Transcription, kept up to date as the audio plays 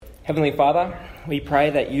Heavenly Father, we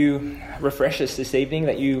pray that you refresh us this evening,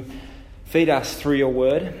 that you feed us through your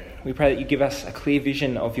word. We pray that you give us a clear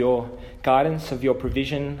vision of your guidance, of your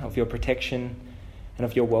provision, of your protection, and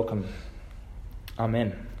of your welcome.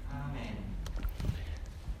 Amen.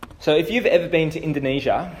 So if you've ever been to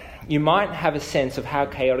Indonesia, you might have a sense of how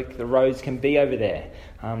chaotic the roads can be over there.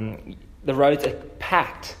 The roads are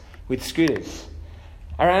packed with scooters.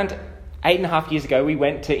 Around 8.5 years ago, we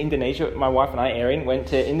went to Indonesia. My wife and I, Erin, went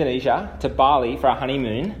to Indonesia, to Bali for our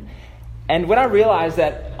honeymoon. And when I realised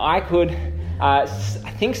that I could, I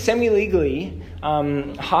think semi-legally,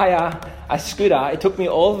 hire a scooter, it took me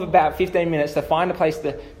all of about 15 minutes to find a place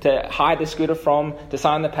to hire the scooter from, to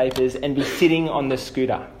sign the papers, and be sitting on the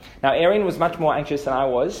scooter. Now, Erin was much more anxious than I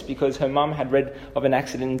was because her mum had read of an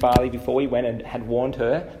accident in Bali before we went and had warned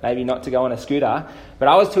her maybe not to go on a scooter. But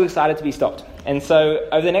I was too excited to be stopped. And so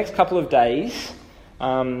over the next couple of days,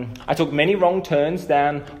 I took many wrong turns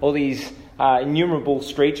down all these innumerable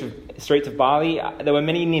streets of Bali. There were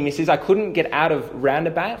many near misses. I couldn't get out of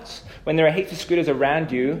roundabouts. When there are heaps of scooters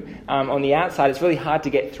around you on the outside, it's really hard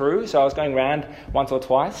to get through. So I was going round once or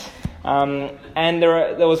twice. And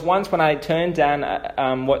there was once when I turned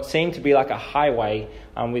down what seemed to be like a highway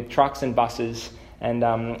with trucks and buses, and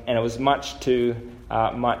it was much too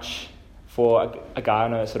much for a guy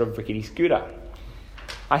on a sort of rickety scooter.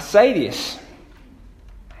 I say this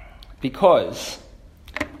because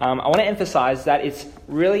I want to emphasize that it's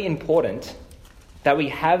really important that we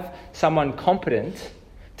have someone competent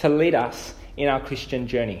to lead us in our Christian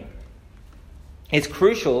journey. It's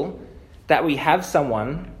crucial that we have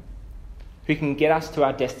someone who can get us to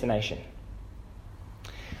our destination.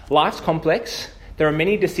 Life's complex. There are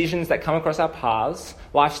many decisions that come across our paths.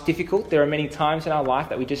 Life's difficult. There are many times in our life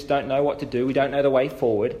that we just don't know what to do. We don't know the way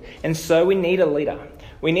forward. And so we need a leader.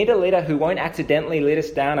 We need a leader who won't accidentally lead us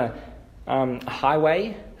down a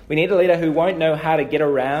highway. We need a leader who won't know how to get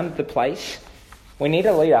around the place. We need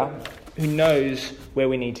a leader who knows where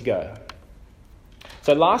we need to go.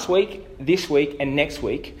 So last week, this week, and next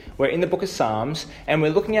week, we're in the book of Psalms, and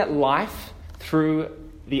we're looking at life through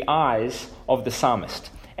the eyes of the psalmist.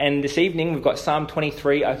 And this evening, we've got Psalm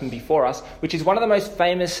 23 open before us, which is one of the most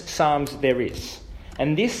famous psalms there is.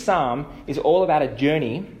 And this psalm is all about a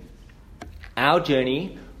journey, our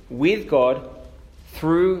journey with God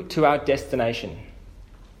through to our destination.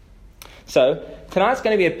 So tonight's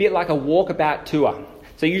going to be a bit like a walkabout tour.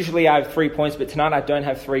 So usually I have 3 points, but tonight I don't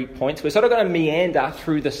have 3 points. We're sort of going to meander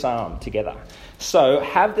through the psalm together. So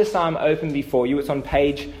have the psalm open before you. It's on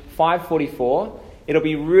page 544. It'll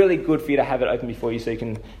be really good for you to have it open before you so you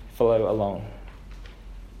can follow along.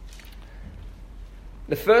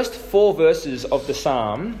 The first 4 verses of the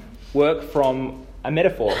psalm work from a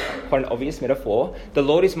metaphor, quite an obvious metaphor. The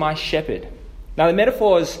Lord is my shepherd. Now the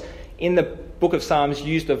metaphors in the book of Psalms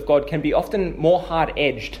used of God can be often more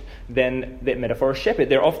hard-edged than the metaphor of shepherd.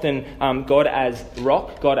 They're often God as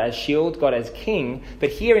rock, God as shield, God as king. But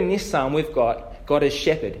here in this psalm, we've got God as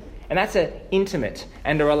shepherd. And that's an intimate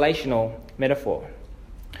and a relational metaphor.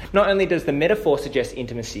 Not only does the metaphor suggest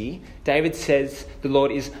intimacy, David says the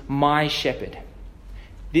Lord is my shepherd.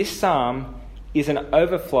 This psalm is an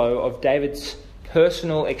overflow of David's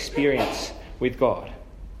personal experience with God.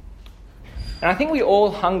 And I think we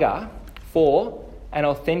all hunger for an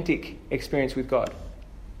authentic experience with God.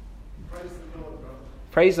 Praise the Lord, bro.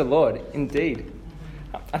 Praise the Lord, indeed.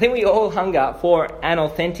 I think we all hunger for an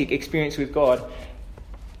authentic experience with God.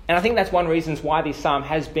 And I think that's one reason why this psalm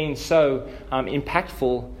has been so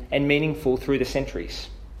impactful and meaningful through the centuries.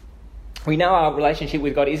 We know our relationship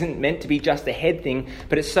with God isn't meant to be just a head thing,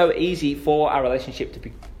 but it's so easy for our relationship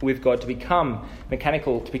with God to become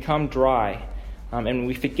mechanical, to become dry. And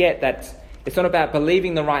we forget that it's not about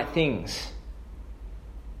believing the right things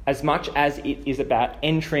as much as it is about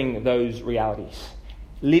entering those realities,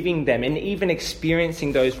 living them, and even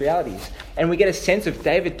experiencing those realities. And we get a sense of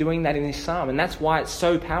David doing that in this psalm, and that's why it's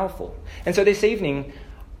so powerful. And so this evening,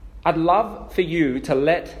 I'd love for you to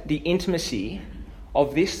let the intimacy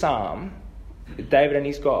of this psalm, David and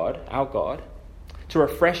his God, our God, to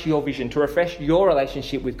refresh your vision, to refresh your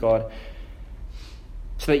relationship with God,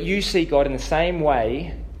 so that you see God in the same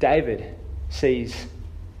way David sees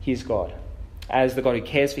his God, as the God who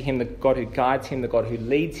cares for him, the God who guides him, the God who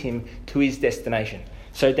leads him to his destination.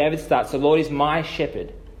 So David starts, the Lord is my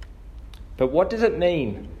shepherd. But what does it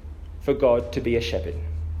mean for God to be a shepherd?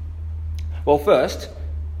 Well, first,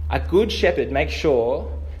 a good shepherd makes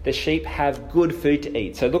sure the sheep have good food to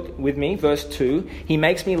eat. So look with me, verse 2. He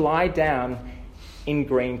makes me lie down in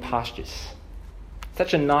green pastures.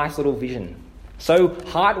 Such a nice little vision. So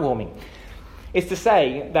heartwarming. It's to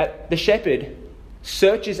say that the shepherd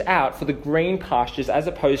searches out for the green pastures as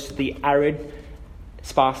opposed to the arid,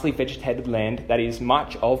 sparsely vegetated land that is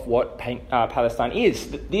much of what Palestine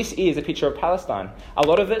is. This is a picture of Palestine. A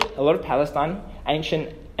lot of Palestine,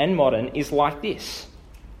 ancient and modern, is like this.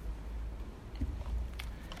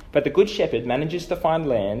 But the Good Shepherd manages to find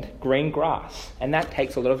land, green grass, and that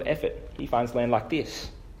takes a lot of effort. He finds land like this.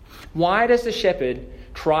 Why does the shepherd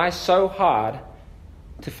try so hard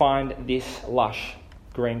to find this lush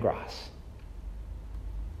green grass?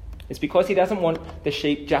 It's because he doesn't want the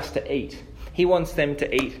sheep just to eat. He wants them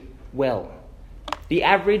to eat well. The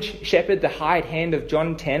average shepherd, the hired hand of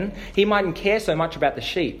John 10, he mightn't care so much about the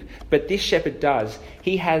sheep, but this shepherd does.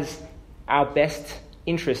 He has our best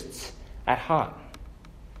interests at heart.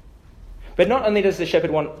 But not only does the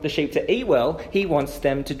shepherd want the sheep to eat well, he wants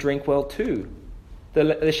them to drink well too.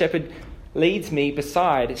 The shepherd leads me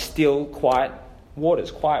beside still, quiet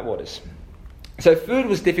waters. So food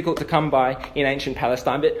was difficult to come by in ancient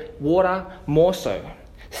Palestine, but water more so.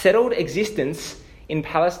 Settled existence in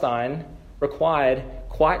Palestine required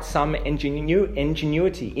quite some ingenuity.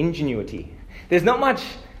 There's not much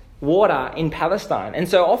water in Palestine, and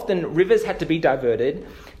so often rivers had to be diverted,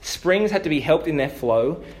 springs had to be helped in their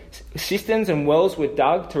flow, cisterns and wells were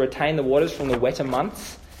dug to retain the waters from the wetter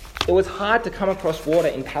months. It was hard to come across water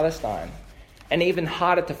in Palestine, and even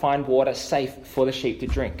harder to find water safe for the sheep to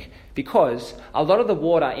drink, because a lot of the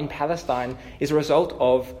water in Palestine is a result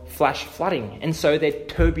of flash flooding, and so they're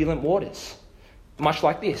turbulent waters, much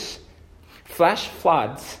like this. Flash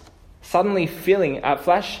floods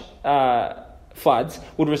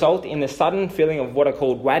would result in the sudden filling of what are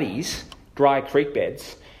called wadis, dry creek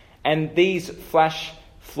beds, and these flash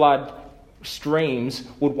flood streams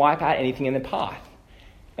would wipe out anything in the path.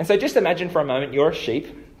 And so just imagine for a moment you're a sheep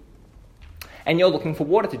and you're looking for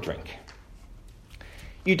water to drink.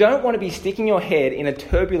 You don't want to be sticking your head in a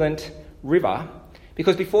turbulent river,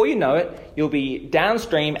 because before you know it, you'll be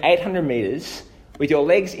downstream 800 metres with your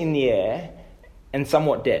legs in the air and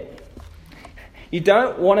somewhat dead. You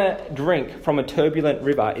don't want to drink from a turbulent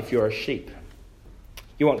river if you're a sheep.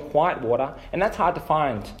 You want quiet water, and that's hard to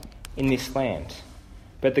find in this land.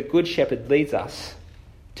 But the Good Shepherd leads us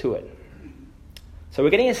to it. So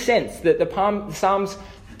we're getting a sense that the Psalm's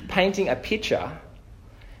painting a picture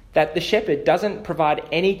that the shepherd doesn't provide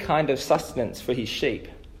any kind of sustenance for his sheep.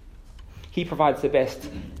 He provides the best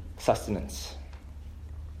sustenance.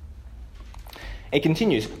 It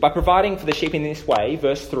continues, by providing for the sheep in this way,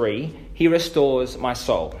 verse 3, he restores my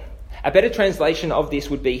soul. A better translation of this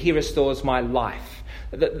would be, he restores my life.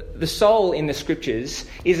 The soul in the scriptures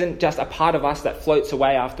isn't just a part of us that floats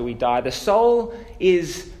away after we die. The soul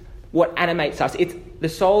is what animates us. The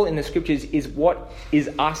soul in the scriptures is what is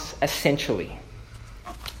us essentially.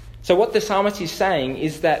 So what the psalmist is saying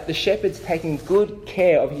is that the shepherd's taking good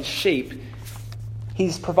care of his sheep.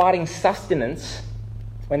 He's providing sustenance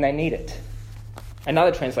when they need it.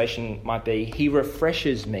 Another translation might be, he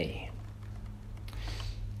refreshes me.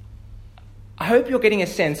 I hope you're getting a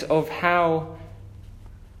sense of how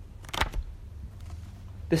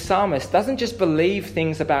the psalmist doesn't just believe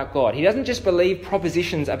things about God. He doesn't just believe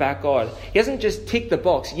propositions about God. He doesn't just tick the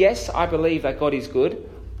box. Yes, I believe that God is good.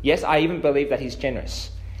 Yes, I even believe that he's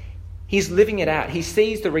generous. He's living it out. He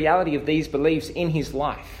sees the reality of these beliefs in his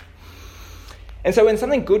life. And so when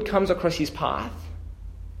something good comes across his path,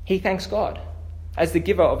 he thanks God as the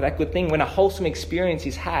giver of that good thing. When a wholesome experience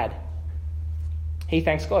is had, he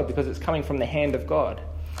thanks God because it's coming from the hand of God.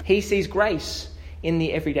 He sees grace in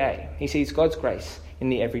the everyday. He sees God's grace in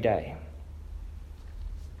the everyday.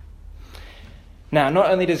 Now,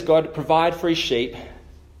 not only does God provide for his sheep,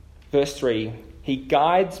 verse 3, he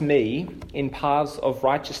guides me in paths of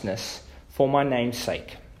righteousness for my name's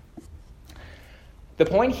sake. The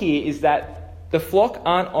point here is that the flock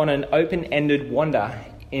aren't on an open-ended wander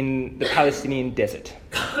in the Palestinian desert.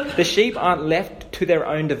 The sheep aren't left to their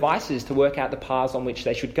own devices to work out the paths on which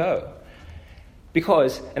they should go.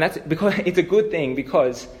 Because it's a good thing,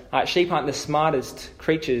 because sheep aren't the smartest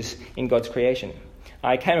creatures in God's creation.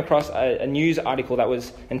 I came across a news article that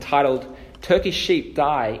was entitled, "Turkish Sheep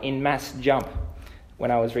Die in Mass Jump,"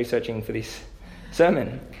 when I was researching for this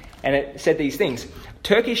sermon. And it said these things.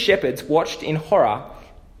 Turkish shepherds watched in horror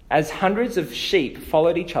as hundreds of sheep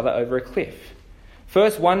followed each other over a cliff.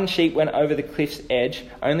 First, one sheep went over the cliff's edge,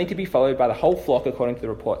 only to be followed by the whole flock, according to the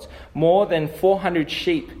reports. More than 400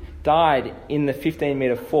 sheep died in the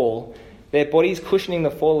 15-metre fall, their bodies cushioning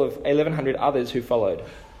the fall of 1,100 others who followed.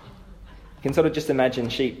 You can sort of just imagine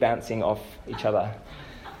sheep bouncing off each other.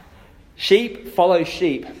 Sheep follow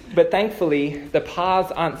sheep, but thankfully the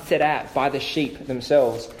paths aren't set out by the sheep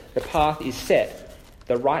themselves. The path is set,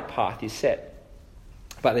 the right path is set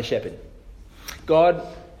by the shepherd. God,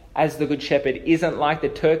 as the Good Shepherd, isn't like the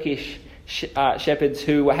Turkish shepherds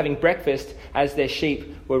who were having breakfast as their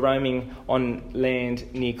sheep were roaming on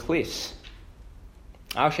land near cliffs.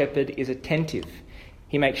 Our shepherd is attentive.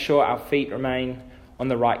 He makes sure our feet remain on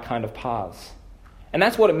the right kind of paths. And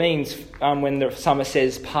that's what it means when the psalmist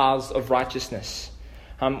says paths of righteousness.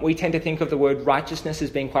 We tend to think of the word righteousness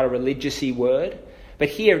as being quite a religious-y word, but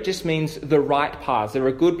here it just means the right paths. There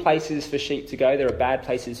are good places for sheep to go, there are bad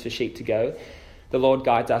places for sheep to go. The Lord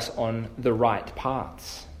guides us on the right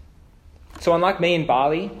paths. So unlike me in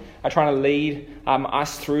Bali, trying to lead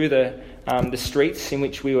us through the streets in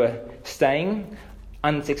which we were staying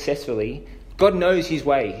unsuccessfully, God knows his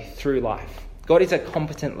way through life. God is a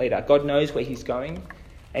competent leader. God knows where he's going,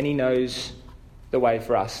 and he knows the way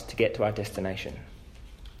for us to get to our destination.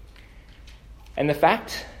 And the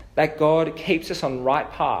fact that God keeps us on right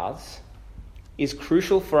paths is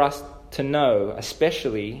crucial for us to know,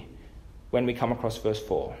 especially when we come across verse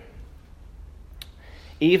 4.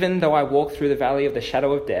 Even though I walk through the valley of the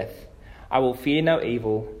shadow of death, I will fear no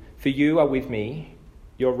evil, for you are with me,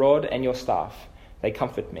 your rod and your staff, they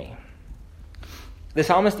comfort me. The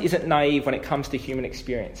psalmist isn't naive when it comes to human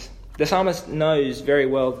experience. The psalmist knows very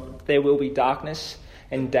well there will be darkness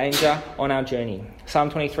and danger on our journey. Psalm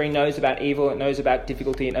 23 knows about evil, it knows about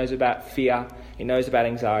difficulty, it knows about fear, it knows about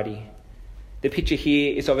anxiety. The picture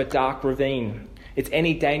here is of a dark ravine. It's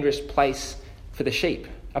any dangerous place for the sheep,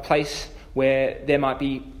 a place where there might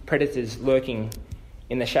be predators lurking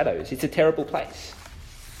in the shadows. It's a terrible place.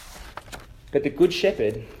 But the Good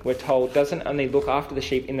Shepherd, we're told, doesn't only look after the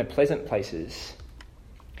sheep in the pleasant places,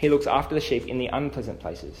 he looks after the sheep in the unpleasant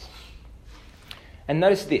places. And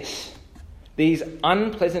notice this. These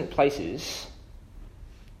unpleasant places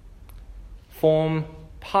form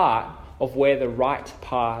part of where the right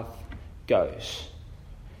path goes.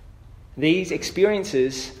 These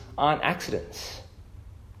experiences aren't accidents.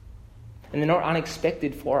 And they're not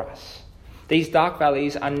unexpected for us. These dark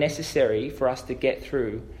valleys are necessary for us to get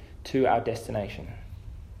through to our destination.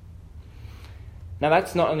 Now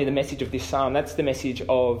that's not only the message of this psalm, that's the message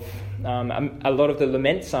of a lot of the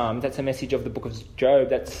lament psalms, that's a message of the book of Job,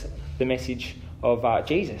 that's the message of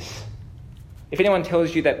Jesus. If anyone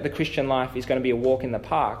tells you that the Christian life is going to be a walk in the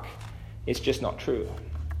park, it's just not true.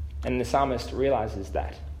 And the psalmist realises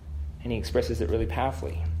that, and he expresses it really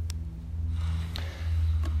powerfully.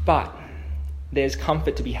 But there's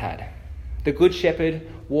comfort to be had. The Good Shepherd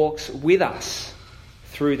walks with us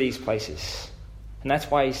through these places. And that's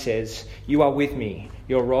why he says, you are with me,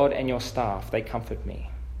 your rod and your staff, they comfort me.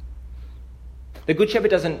 The Good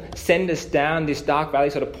Shepherd doesn't send us down this dark valley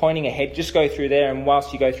sort of pointing ahead, just go through there, and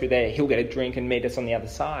whilst you go through there, he'll get a drink and meet us on the other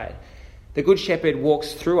side. The Good Shepherd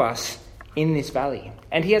walks through us in this valley,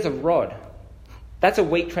 and he has a rod. That's a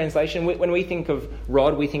weak translation. When we think of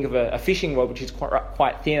rod, we think of a fishing rod, which is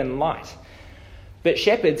quite thin and light. But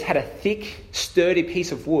shepherds had a thick, sturdy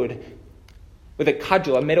piece of wood with a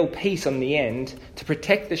cudgel, a metal piece on the end, to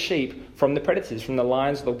protect the sheep from the predators, from the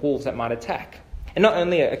lions or the wolves that might attack. And not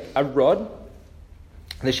only a rod,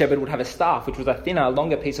 the shepherd would have a staff, which was a thinner,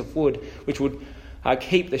 longer piece of wood, which would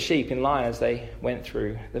keep the sheep in line as they went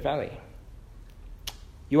through the valley.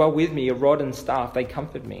 You are with me, your rod and staff, they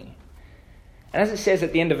comfort me. And as it says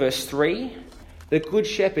at the end of verse 3, the Good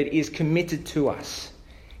Shepherd is committed to us.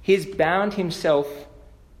 He's bound himself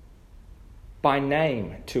by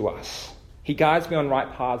name to us. He guides me on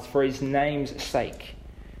right paths for his name's sake.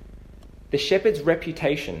 The shepherd's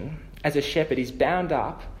reputation as a shepherd is bound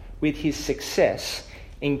up with his success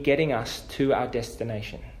in getting us to our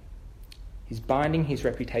destination. He's binding his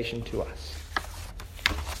reputation to us.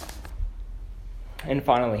 And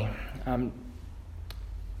finally,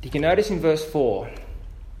 you can notice in verse 4,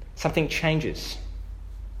 something changes.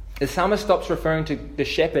 The psalmist stops referring to the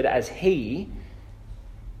shepherd as he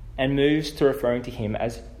and moves to referring to him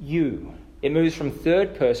as you. It moves from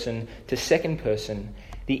third person to second person.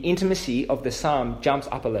 The intimacy of the psalm jumps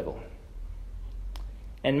up a level.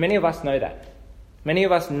 And many of us know that. Many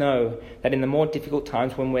of us know that in the more difficult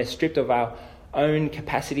times, when we're stripped of our own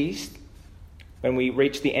capacities, when we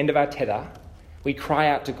reach the end of our tether, we cry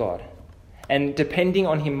out to God. And depending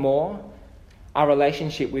on him more, our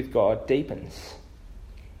relationship with God deepens.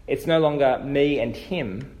 It's no longer me and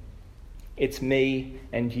him, it's me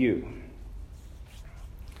and you.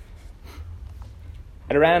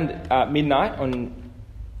 At around midnight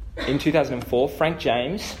in 2004, Frank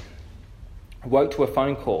James woke to a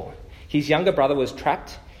phone call. His younger brother was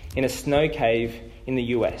trapped in a snow cave in the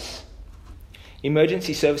US.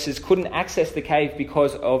 Emergency services couldn't access the cave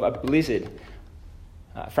because of a blizzard.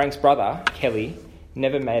 Frank's brother, Kelly,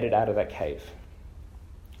 never made it out of that cave.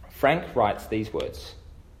 Frank writes these words: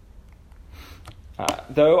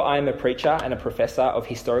 Though I am a preacher and a professor of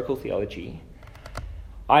historical theology,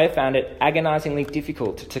 I have found it agonizingly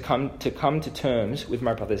difficult to come to terms with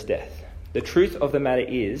my brother's death. The truth of the matter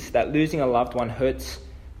is that losing a loved one hurts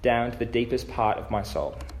down to the deepest part of my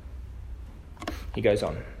soul. He goes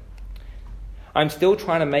on. I'm still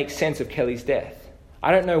trying to make sense of Kelly's death.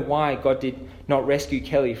 I don't know why God did not rescue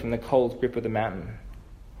Kelly from the cold grip of the mountain.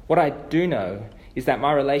 What I do know is that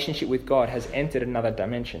my relationship with God has entered another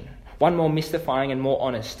dimension, one more mystifying and more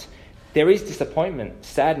honest. There is disappointment,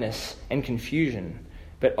 sadness, and confusion,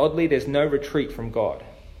 but oddly there's no retreat from God.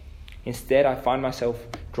 Instead, I find myself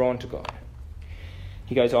drawn to God.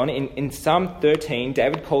 He goes on, in Psalm 13,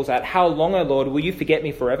 David calls out, "How long, O Lord, will you forget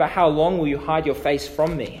me forever? How long will you hide your face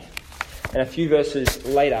from me?" And a few verses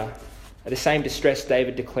later, the same distress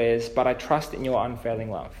David declares, "But I trust in your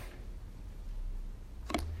unfailing love."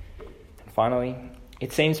 And finally,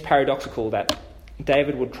 it seems paradoxical that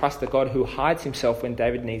David would trust the God who hides himself when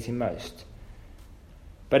David needs him most.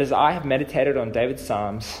 But as I have meditated on David's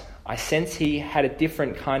Psalms, I sense he had a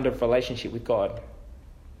different kind of relationship with God.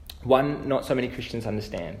 One not so many Christians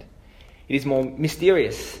understand. It is more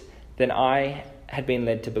mysterious than I had been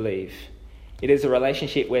led to believe. It is a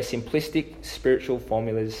relationship where simplistic spiritual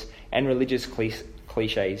formulas and religious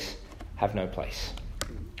cliches have no place.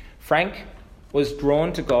 Frank was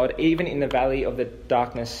drawn to God even in the valley of the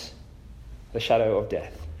darkness, the shadow of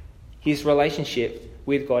death. His relationship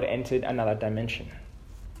with God entered another dimension.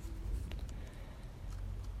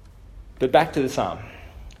 But back to the psalm.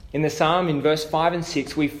 In the psalm, in verse 5 and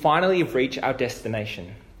 6, we finally have reached our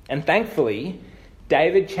destination. And thankfully,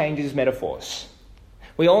 David changes metaphors.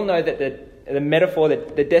 We all know that the metaphor,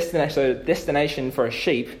 the destination for a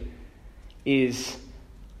sheep is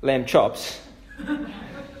lamb chops.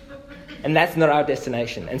 And that's not our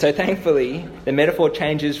destination. And so thankfully, the metaphor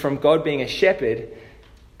changes from God being a shepherd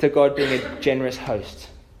to God being a generous host.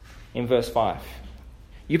 In verse 5,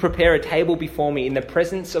 "You prepare a table before me in the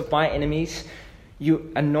presence of my enemies.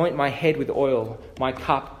 You anoint my head with oil. My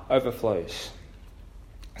cup overflows."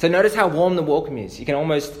 So notice how warm the welcome is. You can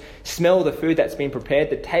almost smell the food that's been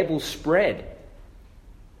prepared. The table's spread.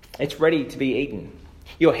 It's ready to be eaten.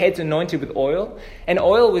 Your head's anointed with oil. And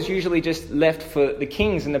oil was usually just left for the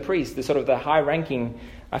kings and the priests, the sort of the high-ranking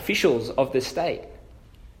officials of the state.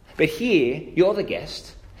 But here, you're the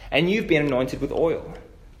guest, and you've been anointed with oil.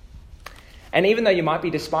 And even though you might be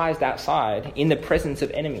despised outside, in the presence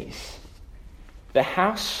of enemies, the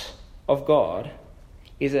house of God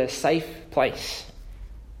is a safe place.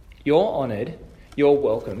 You're honoured, you're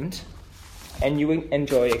welcomed, and you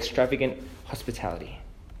enjoy extravagant hospitality.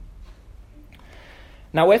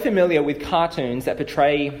 Now, we're familiar with cartoons that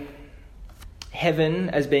portray heaven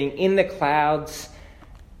as being in the clouds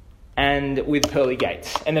and with pearly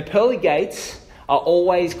gates. And the pearly gates are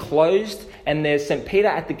always closed, and there's St. Peter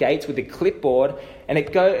at the gates with a clipboard, and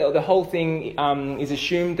the whole thing is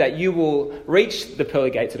assumed that you will reach the pearly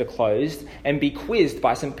gates that are closed and be quizzed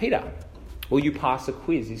by St. Peter. Will you pass the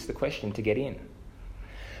quiz is the question to get in.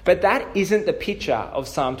 But that isn't the picture of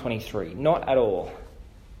Psalm 23, not at all.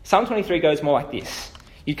 Psalm 23 goes more like this.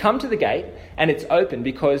 You come to the gate and it's open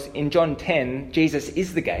because in John 10, Jesus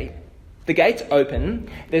is the gate. The gate's open.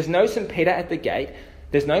 There's no St. Peter at the gate.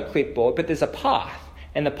 There's no clipboard, but there's a path.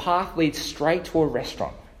 And the path leads straight to a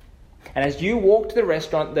restaurant. And as you walk to the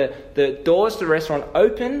restaurant, the doors to the restaurant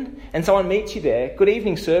open and someone meets you there. "Good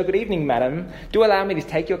evening, sir. Good evening, madam. Do allow me to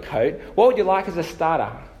take your coat. What would you like as a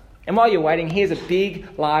starter?" And while you're waiting, here's a big,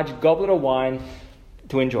 large goblet of wine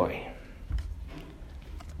to enjoy.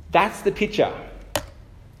 That's the picture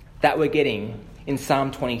that we're getting in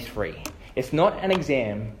Psalm 23. It's not an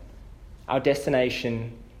exam. Our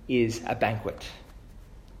destination is a banquet.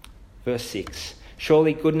 Verse 6.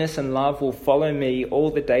 "Surely goodness and love will follow me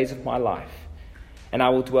all the days of my life, and I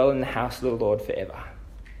will dwell in the house of the Lord forever."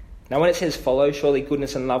 Now when it says follow, surely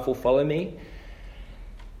goodness and love will follow me,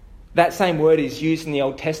 that same word is used in the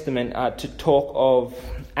Old Testament to talk of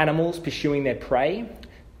animals pursuing their prey.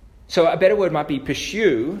 So a better word might be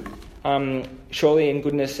pursue. Surely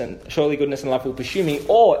goodness and love will pursue me,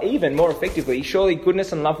 or even more effectively, surely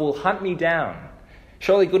goodness and love will hunt me down.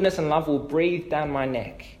 Surely goodness and love will breathe down my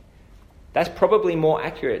neck. That's probably more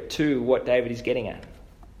accurate to what David is getting at.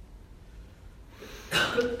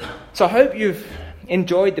 So I hope you've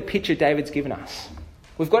enjoyed the picture David's given us.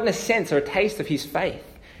 We've gotten a sense or a taste of his faith.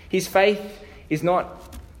 His faith is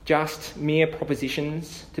not just mere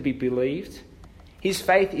propositions to be believed. His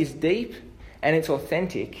faith is deep and it's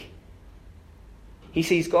authentic. He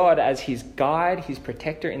sees God as his guide, his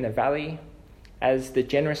protector in the valley, as the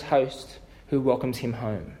generous host who welcomes him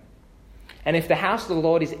home. And if the house of the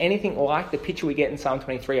Lord is anything like the picture we get in Psalm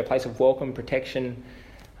 23, a place of welcome, protection,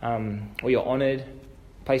 where you're honoured,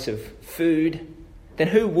 a place of food, then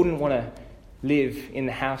who wouldn't want to live in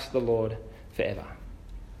the house of the Lord forever?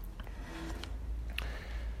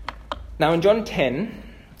 Now in John 10,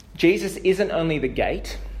 Jesus isn't only the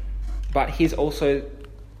gate, but he's also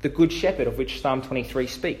the good shepherd of which Psalm 23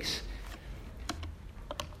 speaks.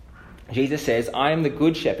 Jesus says, I am the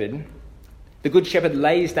good shepherd. The good shepherd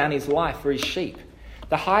lays down his life for his sheep.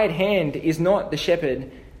 The hired hand is not the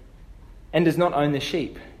shepherd and does not own the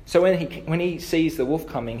sheep. So when he sees the wolf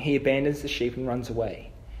coming, he abandons the sheep and runs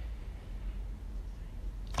away.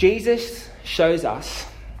 Jesus shows us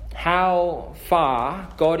how far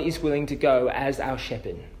God is willing to go as our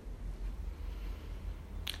shepherd.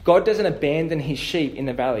 God doesn't abandon his sheep in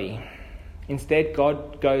the valley. Instead,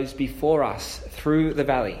 God goes before us through the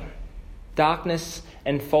valley. Darkness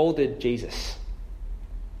enfolded Jesus.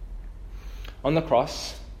 On the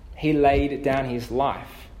cross, he laid down his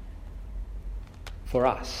life for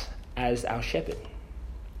us as our shepherd.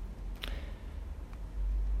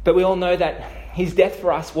 But we all know that his death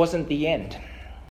for us wasn't the end.